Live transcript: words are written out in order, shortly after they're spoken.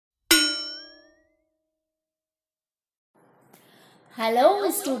Hello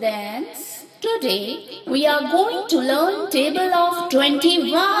students, today we are going to learn table of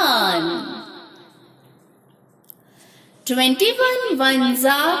 21. 21 ones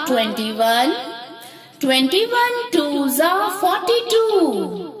are 21, 21 twos are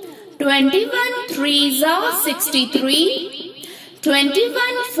 42, 21 threes are 63,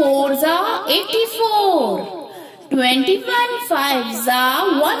 21 fours are 84, 21 fives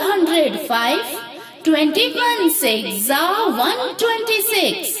are 105, 21 sixes are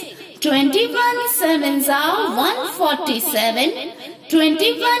 126, 21 sevens are 147,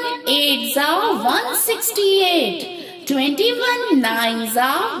 21 eights are 168, 21 nines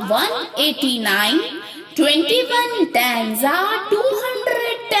are 189, 21 tens are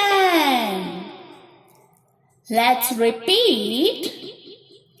 210. Let's repeat.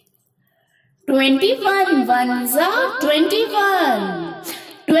 21 ones are 21.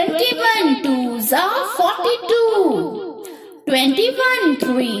 21 twos are 42, 21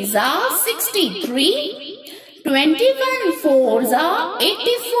 threes are 63, 21 fours are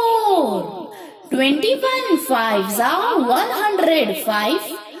 84, 21 fives are 105,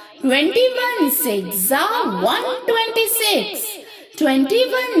 21 sixes are 126,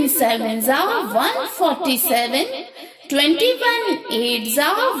 21 sevens are 147, 21 eights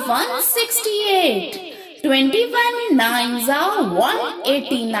are 168, 21 nines are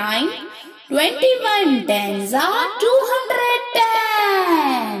 189, 21 tens are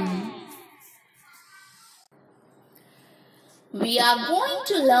 210. We are going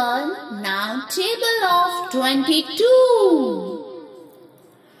to learn now table of 22.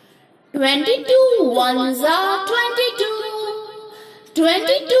 22 ones are 22,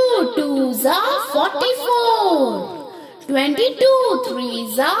 22 twos are 44, 22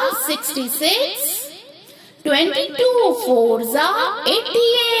 threes are 66, 22 fours are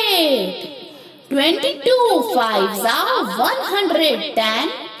 88, 22 fives are 110,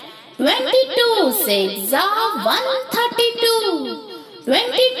 22 sixes are 132,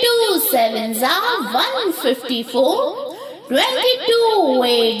 22 sevens are 154, 22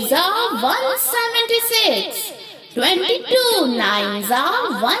 eights are 176, 22 nines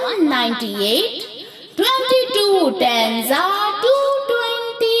are 198, 22 tens are 220.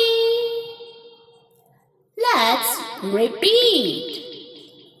 Let's repeat.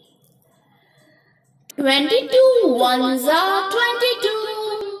 22 ones are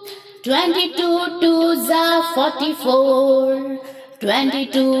 22, 22 twos are 44,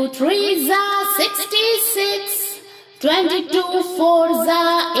 22 threes are 66, 22 fours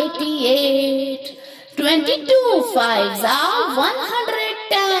are 88, 22 fives are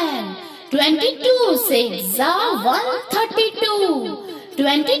 110, 22 sixes are 132,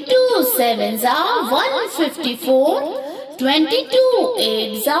 22 sevens are 154, 22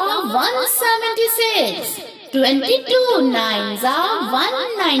 eights are 176, 22 nines are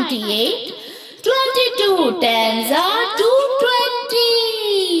 198, 22 tens are 220.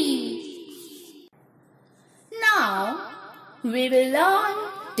 Now we will learn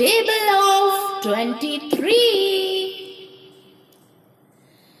table of 23.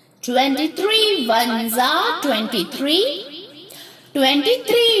 23 ones are 23.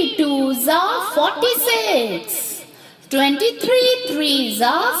 23 twos are 46, 23 threes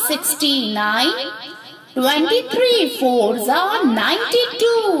are 69, 23 fours are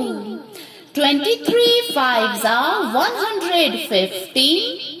 92, 23 fives are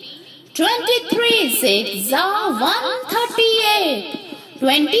 115, 23 sixes are 138,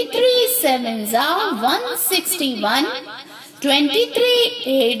 23 sevens are 161, 23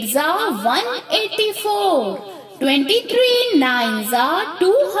 eights are 184, 23 nines are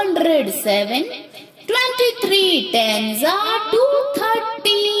 207, 23 tens are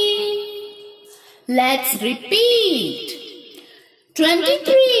 230. Let's repeat.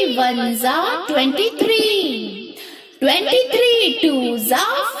 23 ones are 23, 23 twos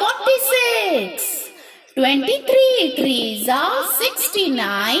are 46, 23 threes are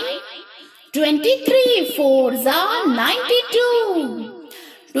 69, 23 fours are 92,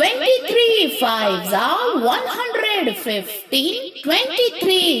 23 fives are 115,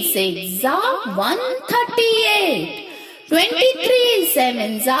 23 sixes are 138, 23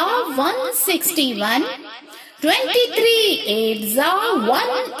 sevens are 161, 23 eights are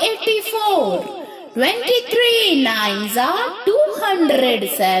 184, 23 nines are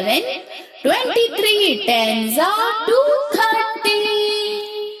 207, 23 tens are 230.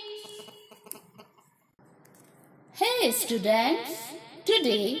 Hey students,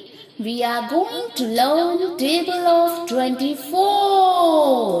 today we are going to learn table of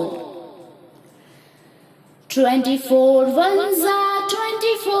 24. 24 ones are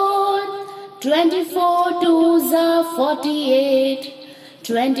 24, 24 twos are 48.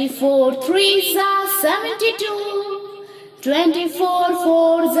 24 threes are 72. 24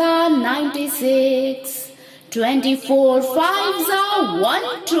 fours are 96. 24 fives are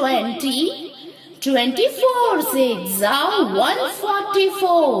 120. 24 sixes are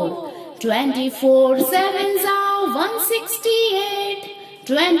 144. 24 sevens are 168.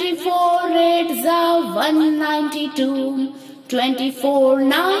 24 eights are 192. 24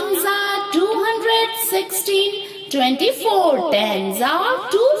 nines are 216. 24 tens are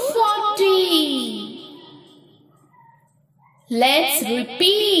 240. Let's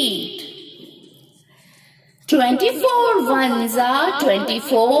repeat. 24 ones are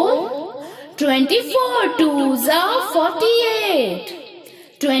 24. 24 twos are 48.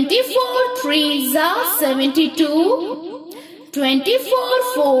 24 threes are 72.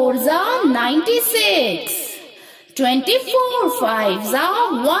 24 fours are 96. 24 fives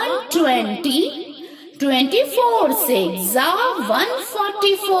are 120. 24 sixes are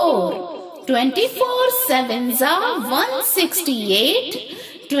 144. 24 sevens are 168.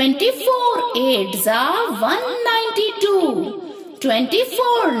 24 eights are 192.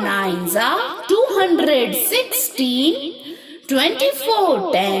 24 nines are 216.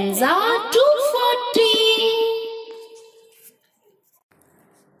 24 tens are 240.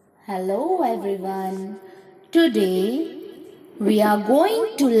 Hello everyone. Today we are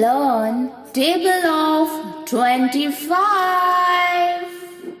going to learn table of 25.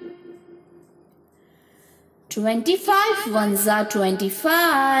 25 ones are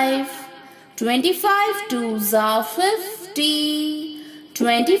 25. 25 twos are 50.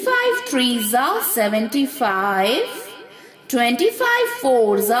 25 threes are 75. 25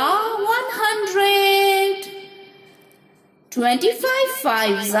 fours are 100. 25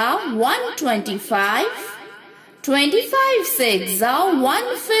 fives are 125. 25 sixes are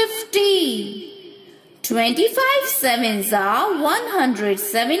 150. 25 sevens are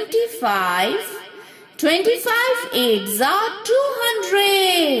 175. 25 eights are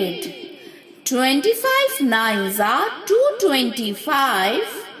 200. 25 nines are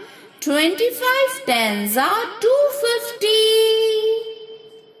 225. 25 tens are 250.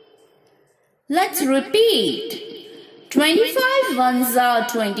 Let's repeat. 25 ones are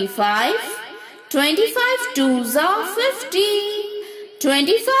 25. 25 twos are 50.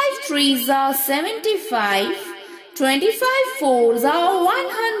 25 threes are 75. 25 fours are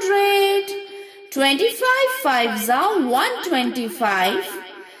 100. 25 fives are 125.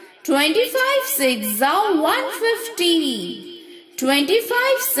 25 sixes are 150.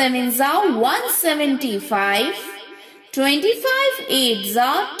 25 sevens are 175. 25 eights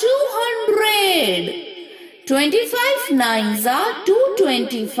are 200. 25 nines are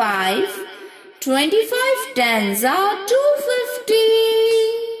 225. 25 tens are 250.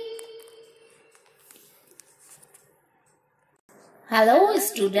 Hello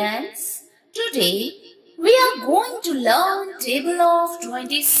students. Today we are going to learn table of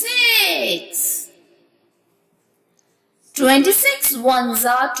 26. 26 ones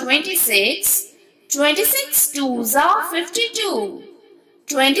are 26. 26 twos are 52.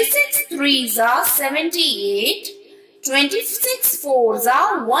 26 threes are 78. 26 fours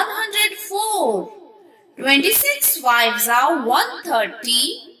are 104. 26 fives are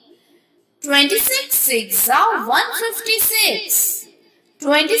 130. 26 sixes are 156.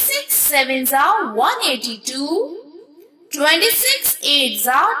 26 sevens are 182. 26 eights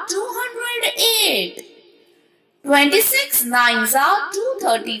are 208. 26 nines are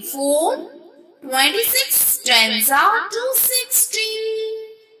 234. 26 tens are 260.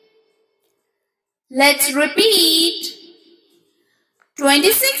 Let's repeat.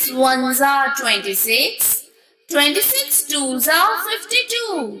 26 ones are 26. 26 twos are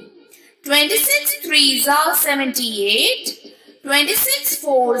 52. 26 threes are 78. 26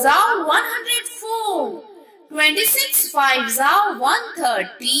 fours are 104. 26 fives are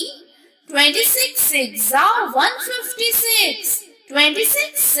 130. 26 sixes are 156.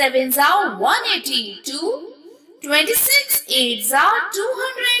 26 sevens are 182. 26 eights are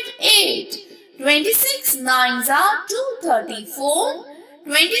 208. 26 nines are 234.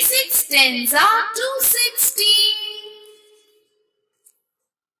 26 tens are 260.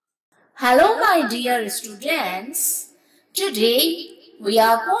 Hello my dear students. Today we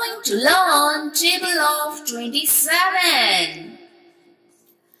are going to learn table of 27.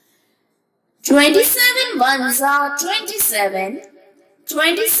 27 ones are 27.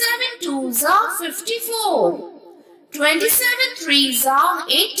 27 twos are 54. 27 threes are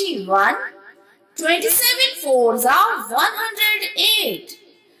 81. 27 fours are 108.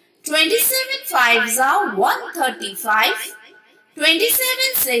 27 fives are 135.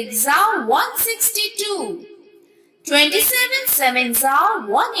 27 6s are 162. 27 7s are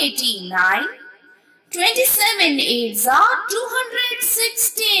 189. 27 8s are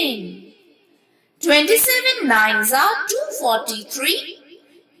 216. 27 9s are 243.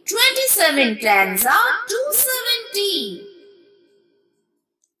 27 10s are 270.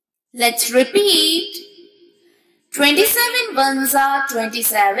 Let's repeat. 27 1s are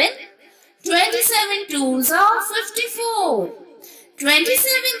 27. 27 2s are 54.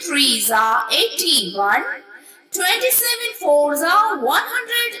 27 3s are 81. 27 4s are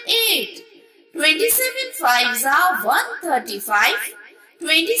 108. 27 5s are 135.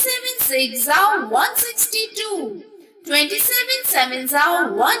 27 6s are 162. 27 7s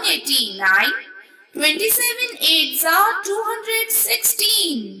are 189. 27 8s are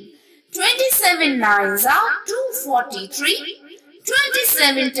 216. 27 9s are 243.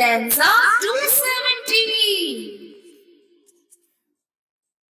 27 10s are 270.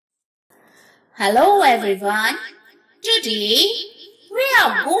 Hello everyone. Today we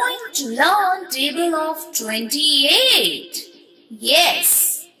are going to learn table of 28.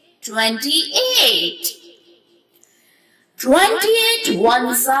 Yes, 28. 28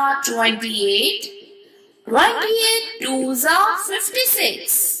 1s are 28. 28 2s are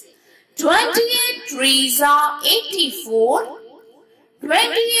 56. 28 3s are 84.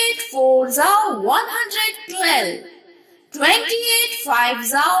 28 4s are 112. 28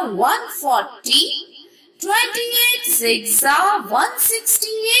 5s are 140. 28 6s are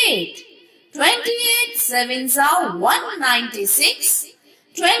 168. 28 7s are 196.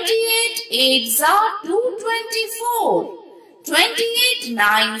 28 8s are 224. 28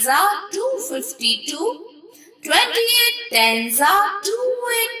 9s are 252. 28 10s are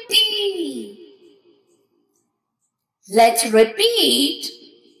 280. Let's repeat.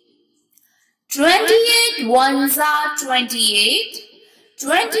 28 1s are 28.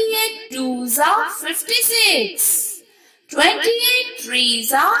 28 2s are 56. 28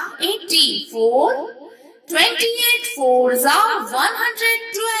 3s are 84. 28 4s are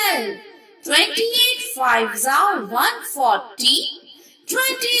 112. 28 5s are 140.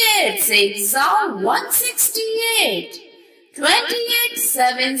 28 6s are 168. 28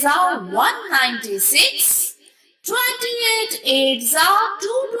 7s are 196. 28 8s are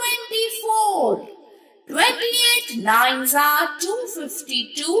 224. 28 9s are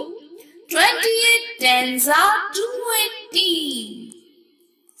 252. 28 10s are 280.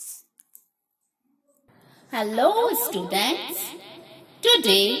 Hello students.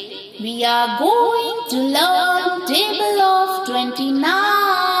 Today we are going to learn table of 29.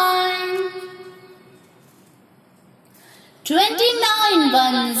 29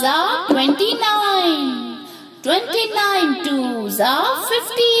 1s are 29. 29 2s are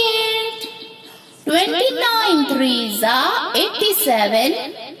 58. 29 3s are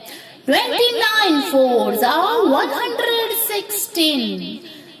 87. 29 4s are 116.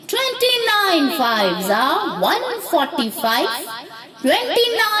 29 5s are 145.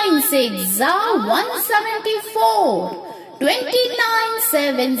 29 6s are 174. 29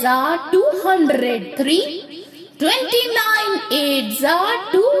 7s are 203. 29 8s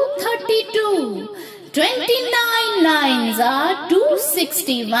are 232. 29 9s are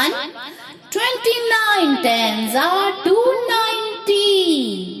 261. 29 10s are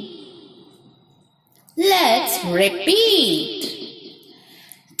 290. Let's repeat.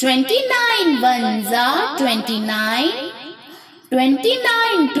 29 1s are 29.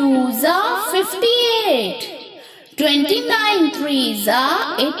 29 2s are 58. 29 3s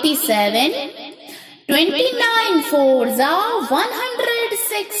are 87. 29 4s are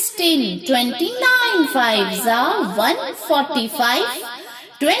 116. 29 5s are 145.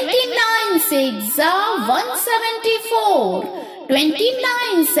 29 6s are 174.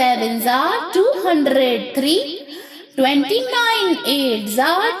 29 7s are 203. 29 8s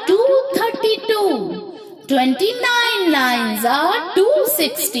are 232. 29 9s are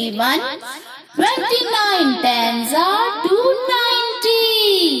 261. 29 10s are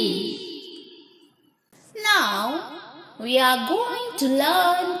 290. Now we are going to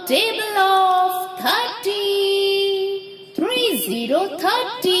learn table of 30. 30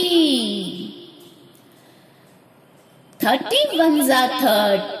 30. 31s are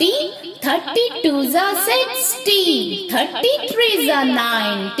 30. 32s are 60. 33s are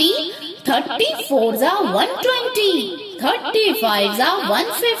 90. 34s are 120. 35s are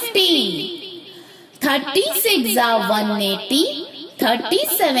 150. 36 are 180.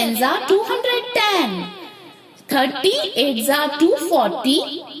 37s are 210. 38s are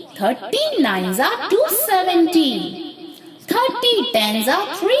 240. 39s are 270. 30 10s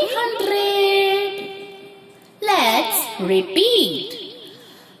are 300. Let's Repeat.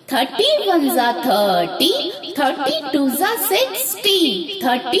 30 ones are 30, 32s are 60,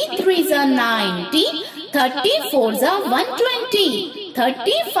 33s are 90, 34s are 120,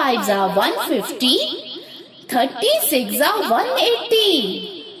 35s are 150, 36 are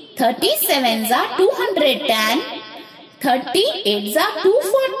 180, 37s are 210, 38s are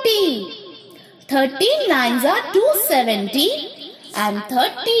 240, 39s are 270 and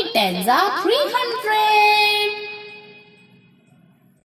 30 tens are 300.